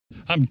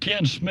I'm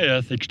Ken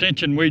Smith,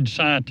 Extension Weed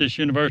Scientist,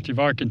 University of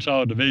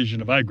Arkansas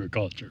Division of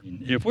Agriculture.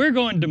 If we're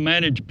going to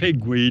manage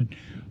pigweed,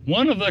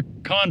 one of the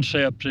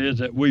concepts is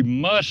that we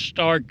must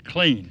start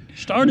clean.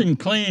 Starting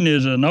clean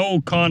is an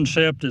old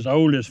concept as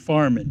old as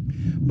farming.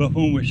 But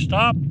when we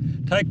stop,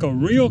 take a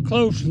real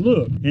close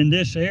look in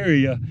this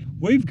area,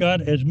 we've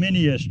got as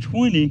many as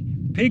 20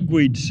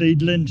 pigweed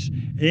seedlings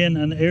in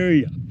an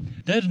area.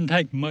 It doesn't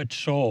take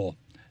much soil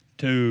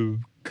to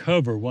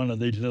cover one of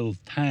these little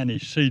tiny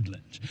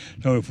seedlings.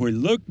 So if we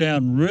look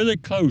down really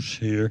close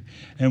here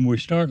and we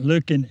start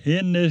looking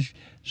in this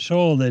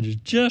soil that has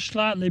just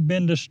slightly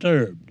been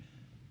disturbed,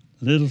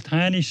 little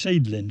tiny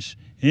seedlings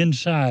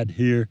inside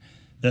here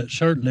that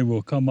certainly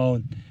will come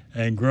on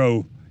and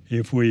grow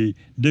if we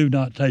do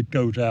not take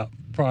those out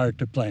prior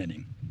to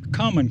planting.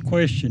 Common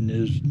question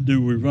is,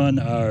 do we run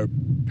our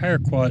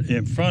Paraquat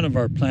in front of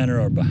our planter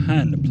or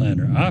behind the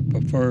planter? I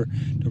prefer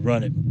to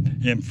run it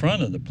in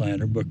front of the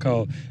planter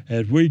because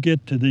as we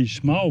get to these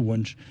small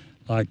ones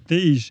like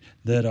these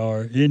that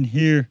are in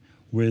here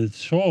with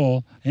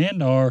soil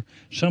and are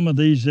some of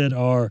these that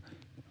are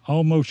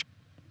almost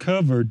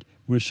covered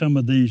with some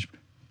of these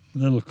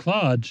little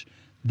clods,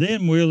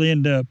 then we'll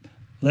end up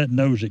letting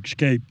those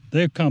escape.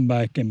 They'll come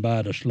back and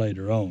bite us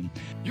later on.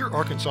 Your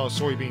Arkansas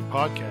Soybean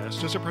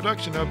Podcast is a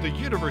production of the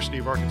University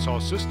of Arkansas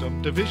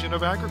System Division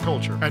of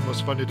Agriculture and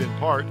was funded in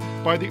part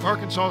by the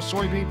Arkansas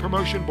Soybean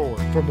Promotion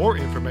Board. For more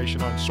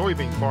information on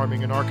soybean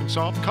farming in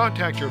Arkansas,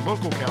 contact your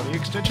local county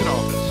extension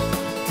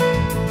office.